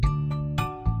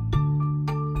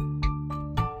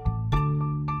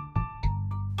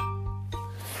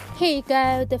Here you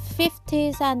go, the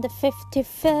 50th and the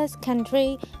 51st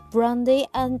country, Burundi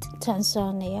and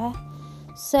Tanzania.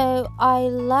 So I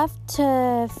left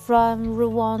from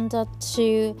Rwanda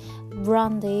to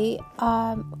Burundi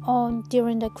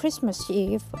during the Christmas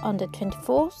Eve on the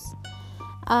 24th.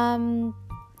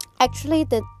 Actually,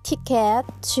 the ticket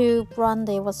to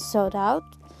Burundi was sold out.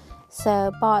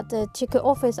 But the ticket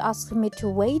office asked me to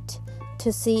wait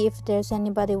to see if there's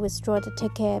anybody withdraw the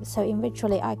ticket. So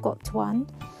eventually I got one.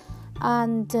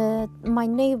 And my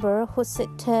neighbor who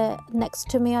sit next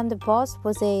to me on the bus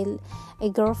was a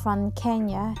girl from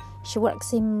Kenya. She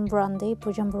works in Burundi,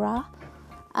 Bujumbura.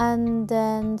 And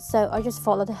then so I just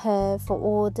followed her for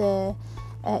all the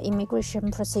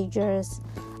immigration procedures.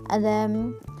 And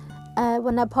then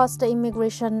when I passed the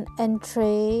immigration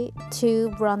entry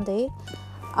to Burundi,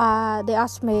 they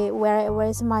asked me where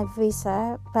is my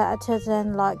visa, but I told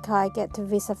them I get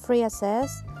visa free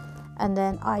access, and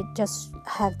then I just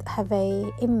have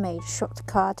a image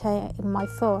shortcut in my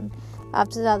phone.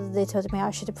 After that, they told me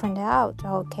I should print it out.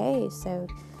 Okay, so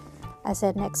I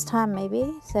said next time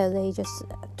maybe. So they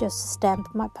just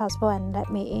stamped my passport and let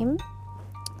me in.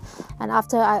 And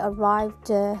after I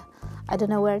arrived, I don't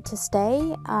know where to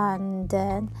stay, and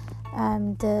then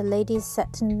the lady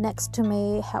sat next to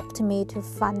me helped me to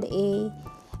find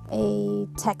a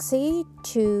taxi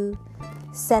to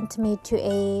send me to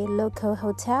a local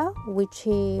hotel, which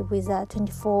with a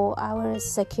 24-hour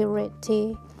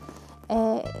security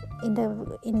in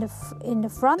the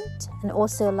front, and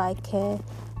also like a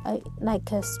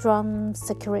strong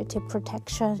security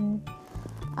protection.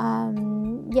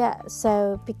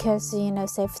 So because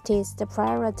safety is the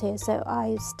priority, so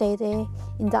I stayed in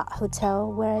that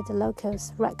hotel where the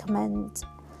locals recommend.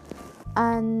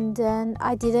 And then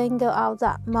I didn't go out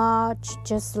that much,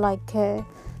 just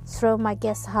through my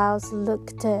guest house,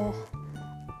 looked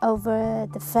over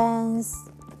the fence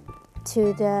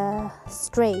to the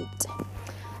street.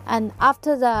 And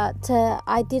after that,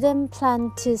 I didn't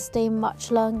plan to stay much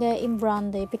longer in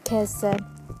Burundi because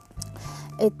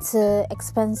it's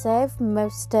expensive.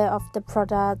 Most of the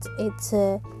products it's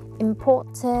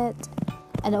imported,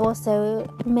 and also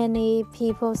many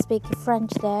people speak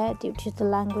French there due to the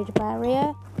language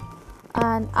barrier.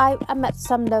 And I met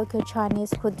some local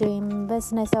Chinese who are doing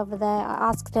business over there. I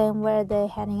asked them where they're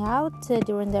hanging out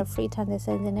during their free time. They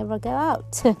said they never go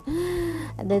out.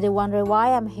 And then they wonder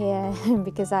why I'm here,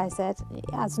 because I said,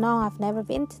 as long I've never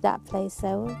been to that place,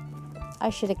 so I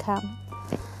should come.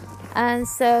 And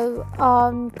so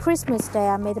on Christmas Day,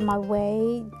 I made my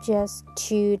way just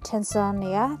to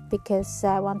Tanzania because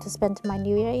I want to spend my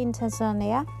New Year in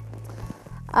Tanzania.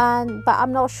 But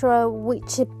I'm not sure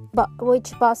which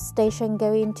bus station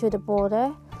go into the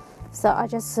border. So I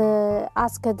just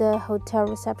asked the hotel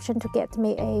reception to get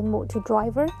me a motor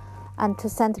driver and to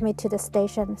send me to the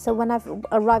station. So when I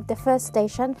arrived the first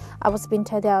station, I was being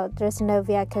told that there's no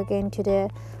vehicle going to the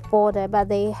border, but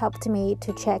they helped me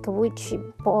to check which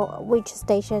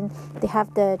station they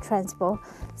have the transport.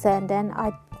 So and then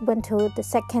I went to the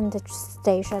second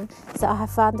station, so I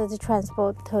found the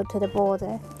transport to the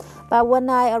border. But when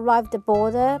I arrived at the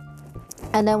border,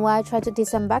 and then when I tried to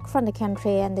disembark from the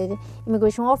country, and the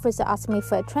immigration officer asked me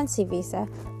for a transit visa,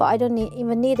 but I don't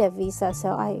even need a visa,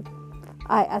 so I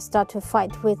start to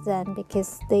fight with them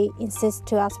because they insist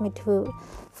to ask me for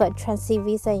a transit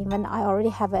visa even I already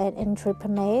have an entry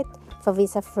permit for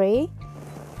visa free.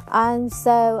 And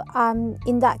so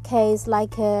in that case,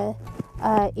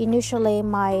 initially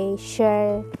my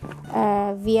share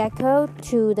vehicle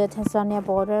to the Tanzania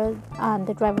border, and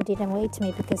the driver didn't wait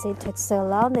me because it took so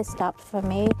long. They stopped for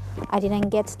me. I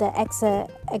didn't get the extra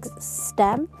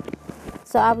stamp.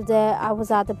 So I was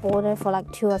at the border for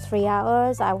 2 or 3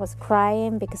 hours. I was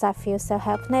crying because I feel so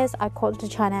helpless. I called the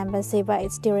China embassy, but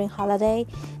it's during holiday.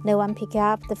 No one picked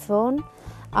up the phone.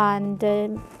 And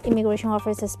the immigration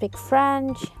officer speak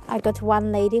French. I got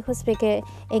one lady who speak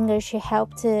English. She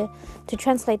helped to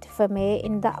translate for me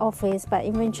in that office, but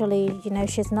eventually,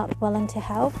 she's not willing to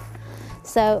help.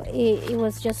 So it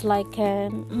was just so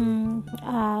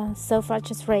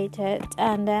frustrated,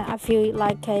 and I feel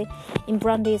in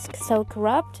Burundi is so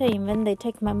corrupt. Even they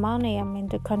take my money. I mean,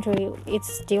 the country it's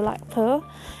still poor.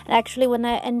 And actually, when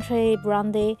I enter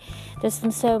Burundi, there's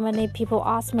so many people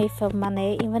ask me for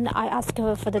money. Even I ask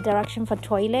for the direction for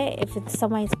toilet. If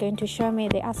someone is going to show me,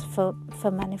 they ask for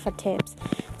money for tips.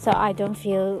 So I don't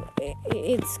feel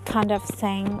it's kind of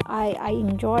thing I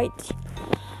enjoyed.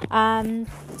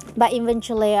 But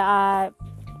eventually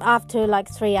after like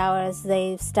 3 hours,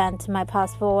 they stamped my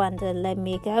passport and let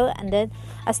me go. And then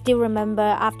I still remember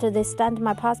after they stamped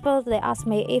my passport, they asked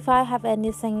me if I have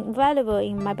anything valuable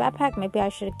in my backpack. Maybe I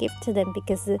should give to them,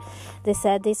 because they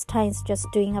said this time is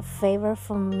just doing a favor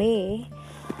for me.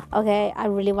 Okay, I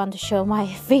really want to show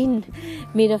my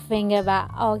middle finger, but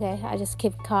okay, I just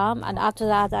keep calm. And after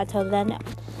that, I told them,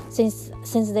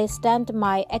 since they stamped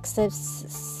my exit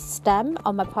stamp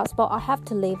on my passport, I have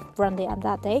to leave Burundi on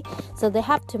that day, so they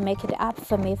have to make it up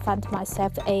for me, find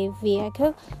myself a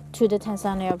vehicle to the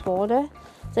Tanzania border.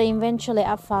 So eventually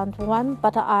I found one,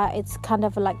 but it's kind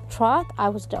of like truck. I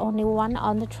was the only one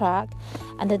on the truck,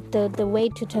 and the way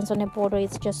to Tanzania border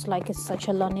is just like such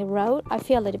a lonely road. I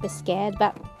feel a little bit scared,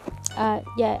 but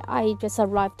I just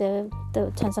arrived the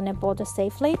Tanzania border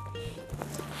safely.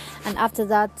 And after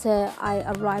that, I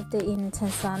arrived in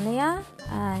Tanzania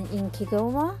and in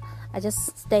Kigoma. I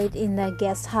just stayed in a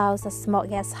guest house, a small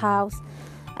guest house,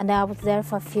 and I was there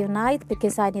for a few nights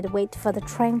because I need to wait for the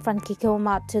train from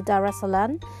Kigoma to Dar es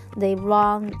Salaam. They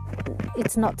run,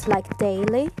 it's not like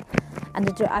daily, and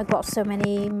I got so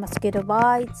many mosquito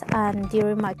bites. And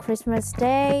during my Christmas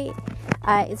day,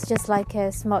 it's just like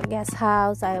a small guest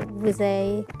house with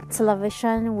a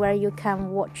television where you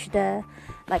can watch the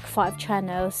 5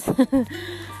 channels.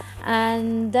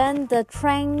 And then the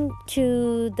train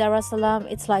to Dar es Salaam,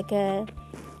 it's like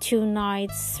 2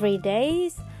 nights, 3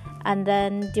 days. And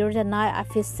then during the night, I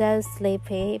feel so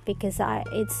sleepy because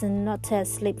it's not a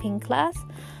sleeping class.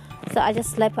 So I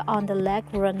just slept on the leg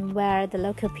room where the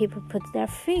local people put their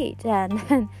feet,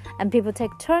 and people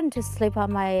take turn to sleep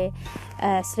on my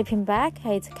sleeping bag.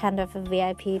 It's kind of a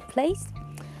VIP place.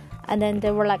 And then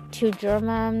there were 2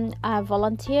 German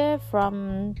volunteers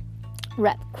from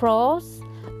Red Cross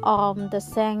on the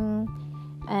same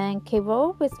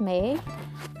cable with me,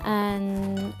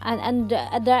 and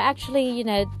they're actually,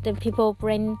 the people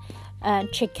bring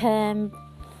chicken,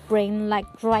 bring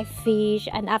dry fish,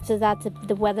 and after that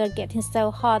the weather getting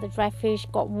so hot, the dry fish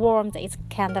got warm. It's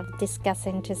kind of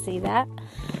disgusting to see that.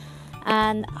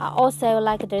 And also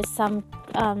there's some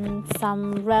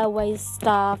railway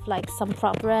stuff, some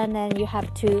problem, and you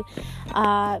have to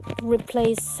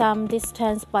replace some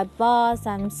distance by bus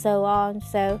and so on.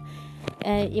 So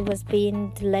it was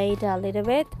being delayed a little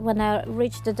bit. When I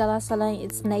reached Dar es Salaam,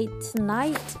 it's late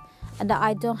night, and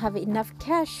I don't have enough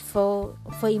cash for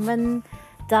even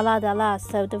dala.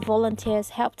 So the volunteers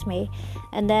helped me,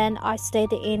 and then I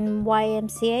stayed in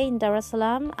YMCA in Dar es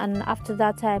Salaam. And after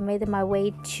that, I made my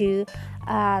way to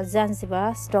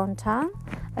Zanzibar, Stone Town.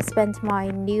 I spent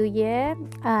my New Year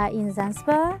in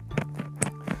Zanzibar,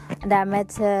 and I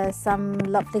met some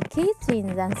lovely kids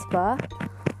in Zanzibar.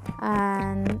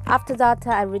 And after that,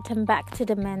 I returned back to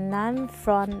the mainland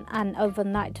from an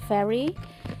overnight ferry.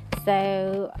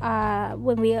 So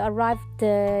when we arrived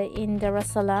in Dar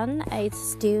es Salaam, it's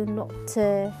still not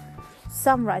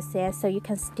sunrise there, so you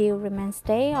can still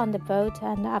stay on the boat,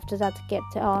 and after that get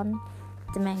on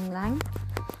the mainland.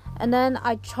 And then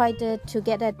I tried to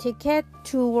get a ticket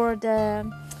toward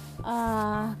the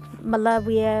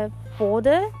Malawi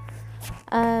border,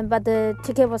 but the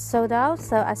ticket was sold out,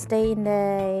 so I stayed in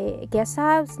the guest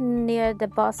house near the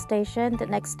bus station. The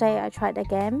next day I tried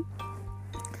again,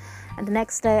 and the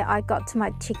next day I got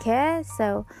my ticket.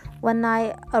 So when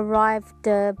I arrived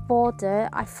the border,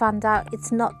 I found out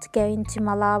it's not going to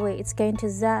Malawi, it's going to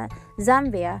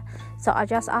Zambia. So I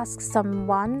just asked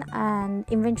someone, and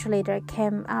eventually there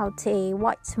came out a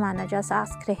white man. I just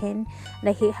asked him,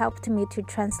 and he helped me to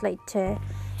translate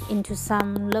into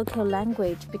some local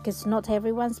language, because not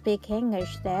everyone speaks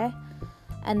English there.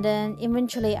 And then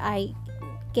eventually I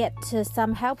get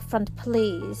some help from the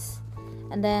police,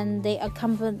 and then they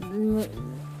accompanied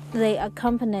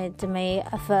me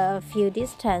for a few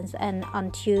distance and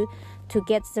until to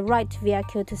get the right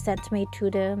vehicle to send me to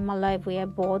the Malawi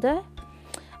border.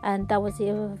 And I was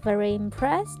very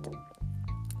impressed.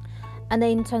 And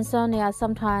in Tanzania,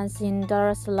 sometimes in Dar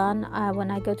es Salaam,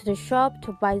 when I go to the shop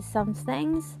to buy some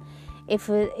things, if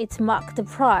it's marked the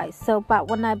price, but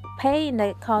when I pay in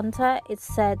the counter, it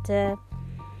said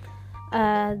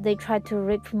they try to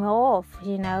rip me off,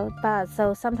 But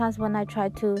so sometimes when I try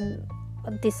to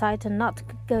decide to not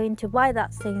going to buy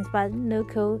that things, but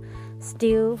local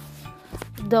still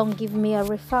don't give me a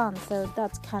refund. So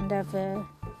that's kind of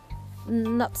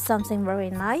not something very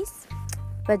nice.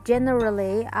 But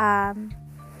generally, I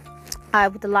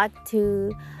would like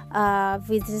to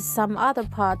visit some other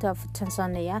part of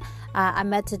Tanzania. I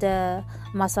met the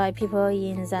Maasai people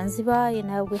in Zanzibar.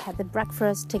 We had the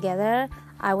breakfast together.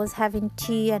 I was having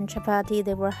tea and chapati.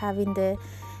 They were having the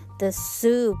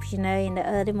soup, in the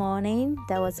early morning.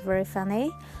 That was very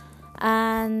funny.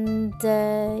 And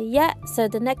so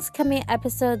the next coming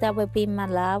episode, that will be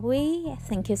Malawi.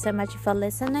 Thank you so much for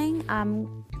listening.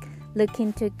 I'm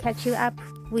looking to catch you up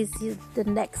with you the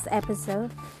next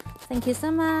episode. Thank you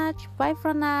so much. Bye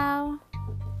for now.